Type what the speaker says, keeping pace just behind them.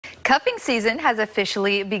Cuffing season has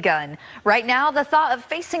officially begun. Right now, the thought of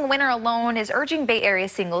facing winter alone is urging Bay Area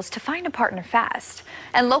singles to find a partner fast.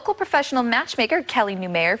 And local professional matchmaker Kelly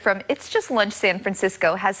Numair from It's Just Lunch San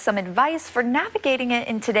Francisco has some advice for navigating it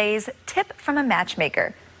in today's Tip from a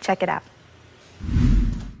Matchmaker. Check it out.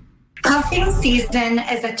 Cuffing season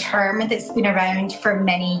is a term that's been around for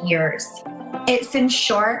many years. It's in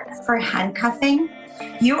short for handcuffing.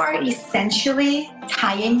 You are essentially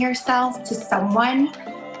tying yourself to someone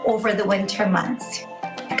over the winter months.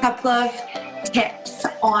 A couple of tips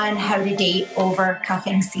on how to date over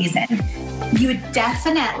cuffing season. You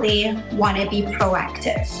definitely want to be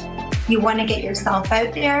proactive. You want to get yourself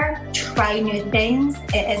out there, try new things.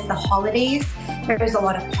 It is the holidays. There's a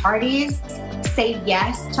lot of parties. Say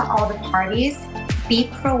yes to all the parties. Be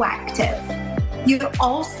proactive. You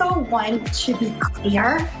also want to be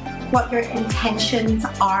clear what your intentions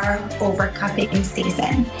are over cuffing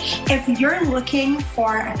season. If you're looking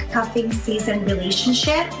for a cuffing season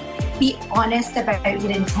relationship, be honest about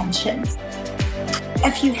your intentions.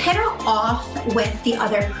 If you hit it off with the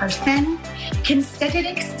other person, consider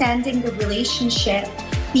extending the relationship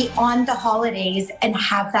beyond the holidays and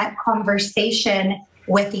have that conversation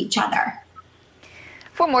with each other.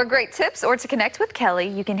 For more great tips or to connect with Kelly,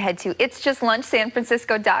 you can head to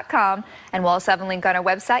itsjustlunchsanfrancisco.com, and we'll also have a link on our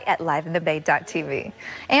website at liveinthebay.tv.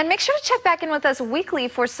 And make sure to check back in with us weekly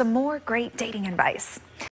for some more great dating advice.